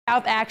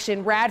South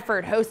action,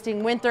 Radford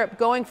hosting Winthrop,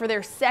 going for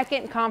their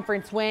second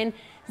conference win.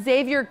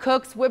 Xavier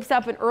Cooks whips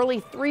up an early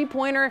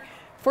three-pointer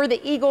for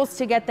the Eagles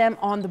to get them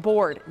on the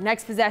board.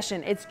 Next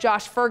possession, it's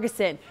Josh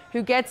Ferguson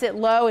who gets it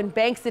low and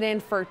banks it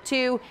in for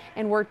 2,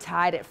 and we're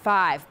tied at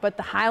 5. But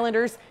the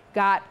Highlanders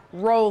got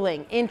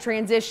rolling in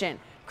transition.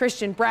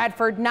 Christian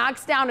Bradford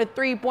knocks down a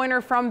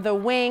three-pointer from the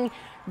wing.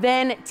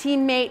 Then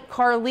teammate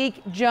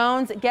Carleek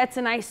Jones gets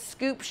a nice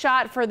scoop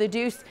shot for the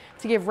deuce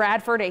to give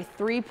Radford a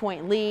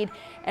 3-point lead.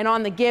 And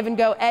on the give and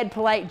go, Ed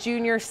Polite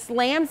Jr.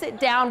 slams it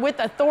down with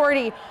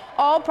authority,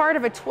 all part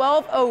of a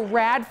 12-0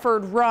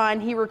 Radford run.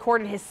 He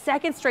recorded his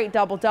second straight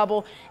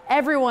double-double.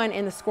 Everyone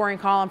in the scoring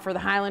column for the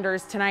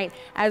Highlanders tonight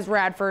as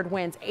Radford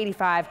wins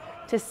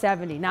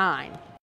 85-79.